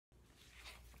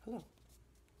Hello.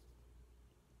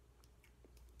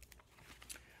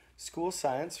 School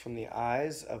science from the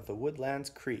eyes of the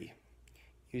Woodlands Cree,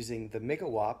 using the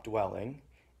Migawapp dwelling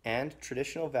and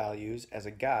traditional values as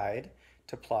a guide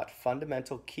to plot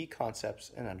fundamental key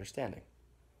concepts and understanding.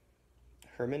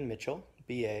 Herman, Michell,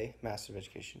 BA, Master of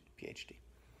Education, PhD.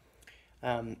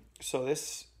 So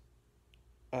this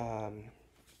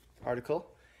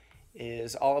article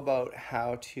is all about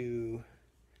how to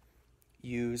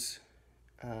use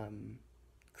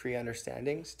Cree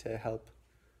understandings to help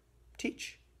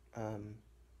teach.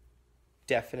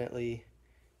 Definitely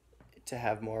to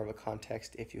have more of a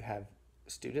context if you have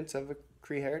students of a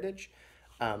Cree heritage,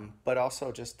 but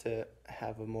also just to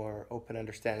have a more open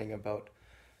understanding about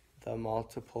the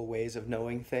multiple ways of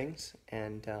knowing things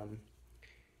and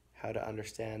how to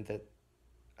understand that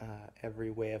every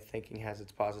way of thinking has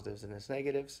its positives and its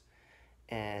negatives,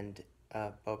 and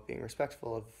about being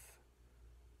respectful of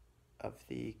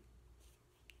the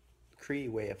Cree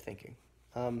way of thinking.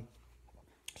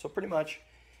 So pretty much,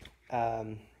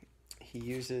 he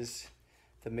uses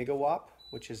the Migawapp,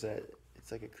 which is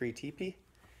it's like a Cree teepee,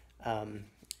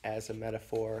 as a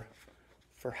metaphor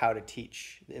for how to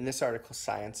teach. In this article,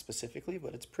 science specifically,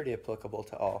 but it's pretty applicable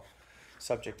to all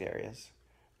subject areas.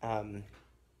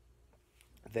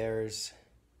 There's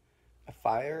a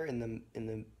fire in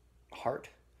the heart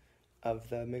of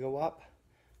the Migawapp,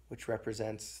 which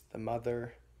represents the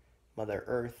Mother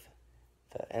Earth,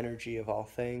 the energy of all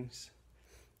things.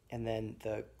 And then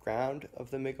the ground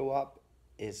of the Migawapp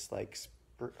is like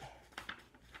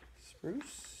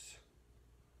spruce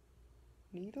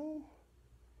needle,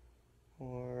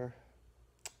 or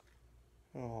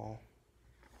I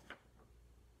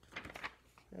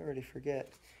already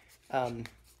forget. A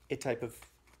type of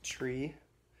tree,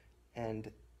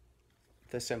 and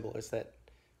the symbol is that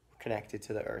we're connected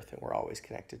to the earth, and we're always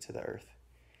connected to the earth.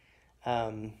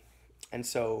 And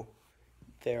so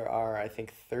there are, I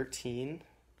think, 13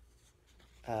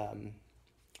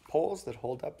 poles that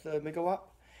hold up the Migawapp,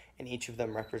 and each of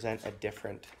them represent a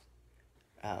different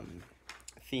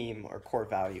theme or core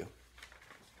value.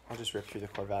 I'll just rip through the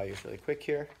core values really quick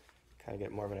here, kind of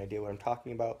get more of an idea what I'm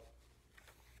talking about.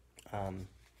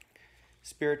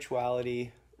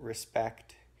 Spirituality,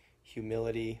 respect,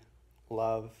 humility,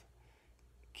 love,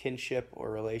 kinship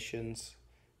or relations,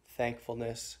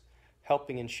 thankfulness,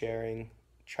 helping and sharing,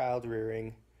 child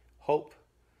rearing, hope,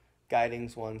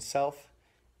 guiding oneself,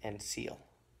 and seal.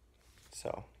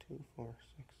 So 2, 4,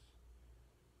 6,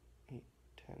 8,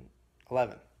 10,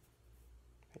 11,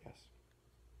 I guess.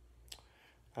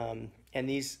 And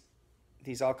these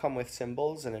all come with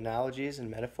symbols and analogies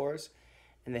and metaphors,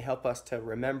 and they help us to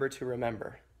remember,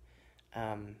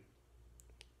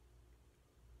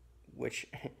 which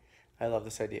I love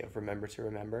this idea of remember to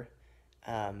remember.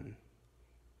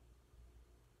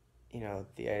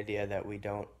 The idea that we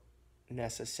don't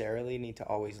necessarily need to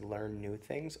always learn new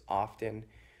things. Often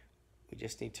we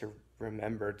just need to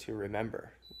remember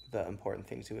the important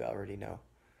things we already know.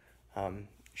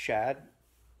 Shad,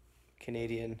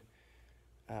 Canadian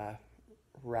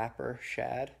rapper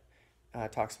Shad,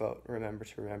 talks about remember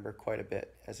to remember quite a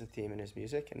bit as a theme in his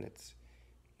music, and it's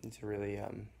a really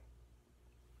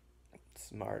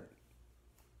smart,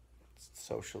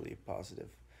 socially positive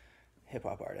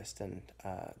hip-hop artist, and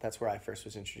that's where I first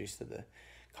was introduced to the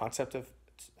concept of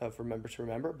remember to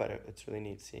remember, but it's really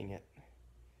neat seeing it in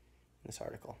this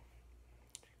article.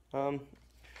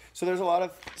 So there's a lot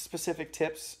of specific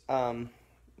tips,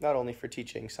 not only for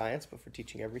teaching science, but for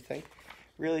teaching everything.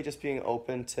 Really just being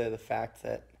open to the fact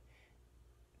that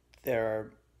there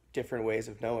are different ways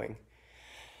of knowing,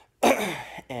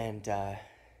 and that's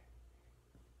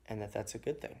a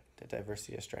good thing, that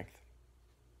diversity is strength.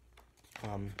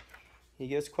 He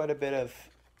gives quite a bit of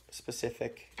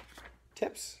specific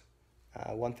tips.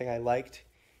 One thing I liked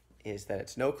is that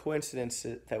it's no coincidence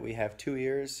that we have 2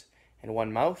 ears and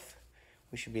 1 mouth.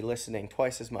 We should be listening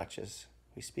twice as much as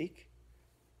we speak.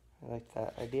 I like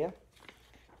that idea.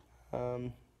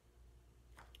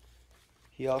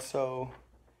 He also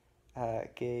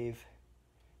gave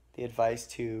the advice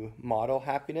to model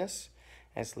happiness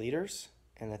as leaders,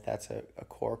 and that's a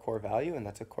core value, and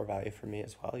that's a core value for me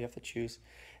as well. You have to choose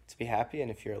to be happy, and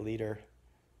if you're a leader,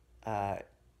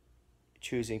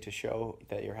 choosing to show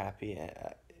that you're happy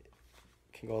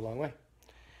can go a long way.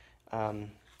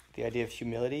 The idea of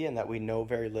humility, and that we know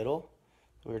very little.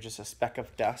 We're just a speck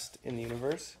of dust in the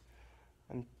universe.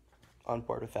 I'm on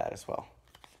board with that as well.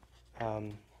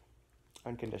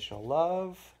 Unconditional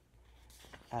love,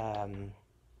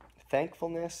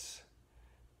 thankfulness,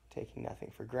 taking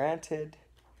nothing for granted,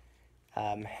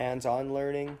 hands-on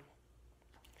learning.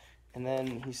 And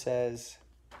then he says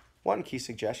one key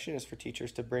suggestion is for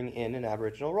teachers to bring in an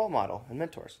Aboriginal role model and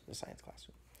mentors in the science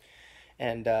classroom.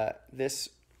 And this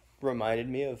reminded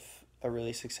me of a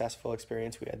really successful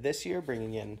experience we had this year,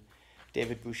 bringing in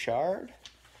David Bouchard,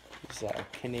 who's a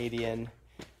Canadian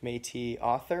Métis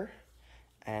author,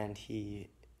 and he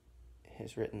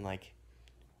has written like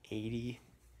 80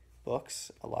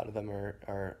 books. A lot of them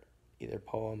are either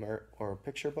poem or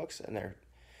picture books, and they're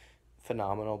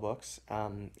phenomenal books.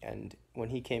 And when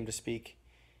he came to speak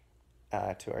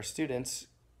to our students,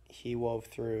 he wove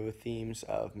through themes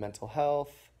of mental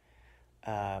health,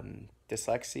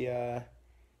 dyslexia,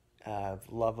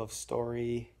 love of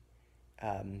story,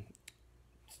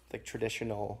 like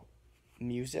traditional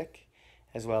music,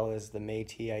 as well as the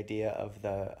Métis idea of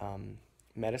the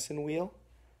medicine wheel.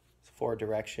 It's 4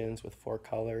 directions with 4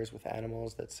 colors with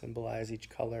animals that symbolize each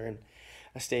color, and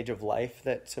a stage of life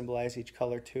that symbolize each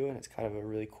color too. And it's kind of a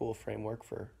really cool framework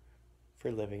for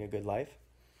living a good life.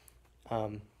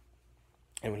 And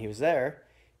when he was there,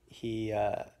 he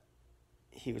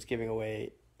was giving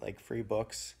away like free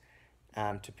books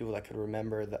to people that could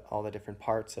remember all the different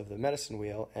parts of the medicine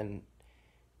wheel. And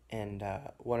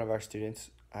one of our students,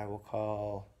 I will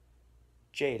call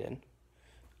Jaden,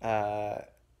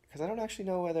 because I don't actually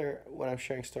know whether when I'm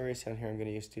sharing stories down here I'm going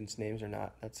to use students' names or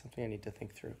not. That's something I need to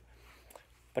think through.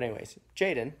 But anyways,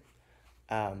 Jaden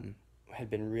had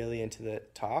been really into the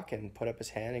talk and put up his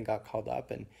hand and got called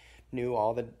up and knew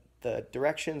all the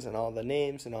directions and all the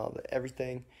names and all the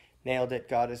everything, nailed it,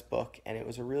 got his book, and it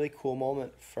was a really cool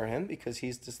moment for him because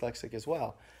he's dyslexic as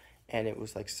well. And it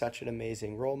was like such an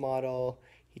amazing role model.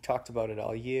 He talked about it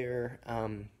all year,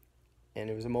 and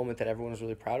it was a moment that everyone was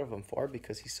really proud of him for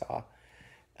because he saw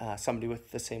somebody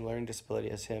with the same learning disability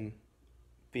as him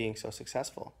being so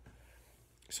successful.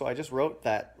 So I just wrote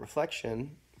that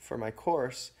reflection for my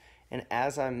course, and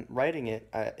as I'm writing it,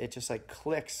 it just like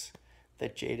clicks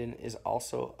that Jaden is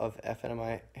also of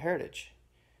FNMI heritage.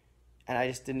 And I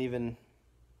just didn't even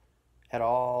at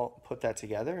all put that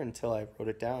together until I wrote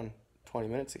it down 20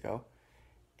 minutes ago.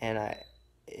 And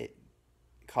it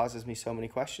causes me so many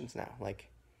questions now. Like,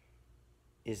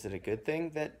 is it a good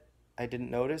thing that I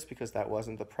didn't notice because that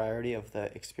wasn't the priority of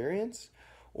the experience?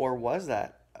 Or was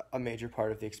that a major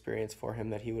part of the experience for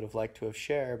him that he would have liked to have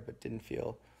shared but didn't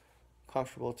feel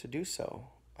comfortable to do so?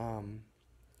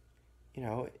 You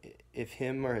know, if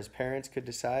him or his parents could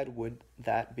decide, would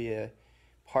that be a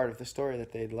part of the story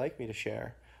that they'd like me to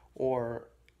share? Or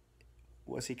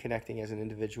was he connecting as an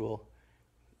individual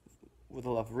with a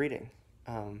love of reading?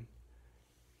 I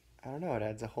don't know, it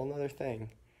adds a whole nother thing.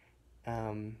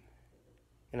 And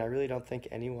I really don't think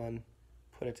anyone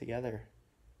put it together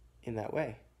in that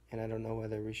way. And I don't know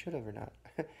whether we should have or not.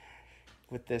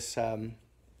 With this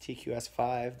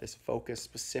TQS5, this focus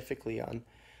specifically on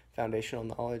foundational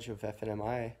knowledge of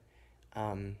FNMI,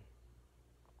 I'm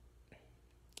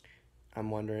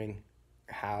wondering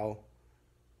how,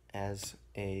 as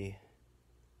a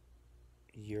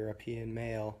European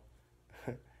male,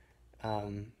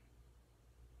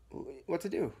 what to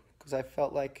do, because I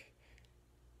felt like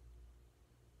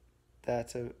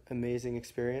that's an amazing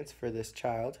experience for this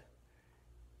child,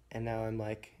 and now I'm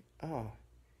like, oh,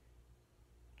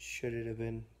 should it have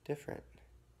been different?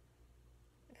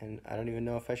 And I don't even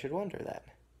know if I should wonder that.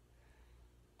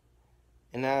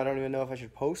 And now I don't even know if I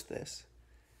should post this,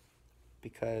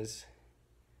 because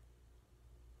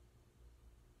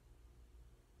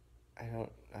I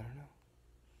don't know.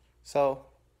 So,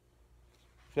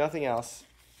 if nothing else,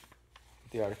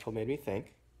 the article made me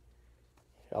think.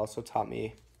 It also taught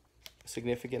me a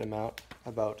significant amount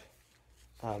about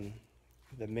the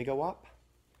Miigwech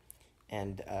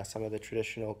and some of the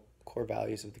traditional core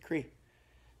values of the Cree.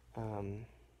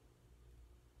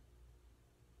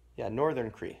 Northern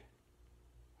Cree,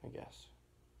 I guess.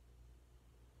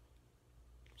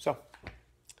 So,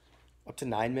 up to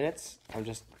 9 minutes. I'm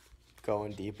just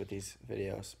going deep with these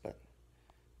videos, but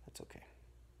that's okay.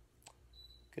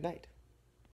 Good night.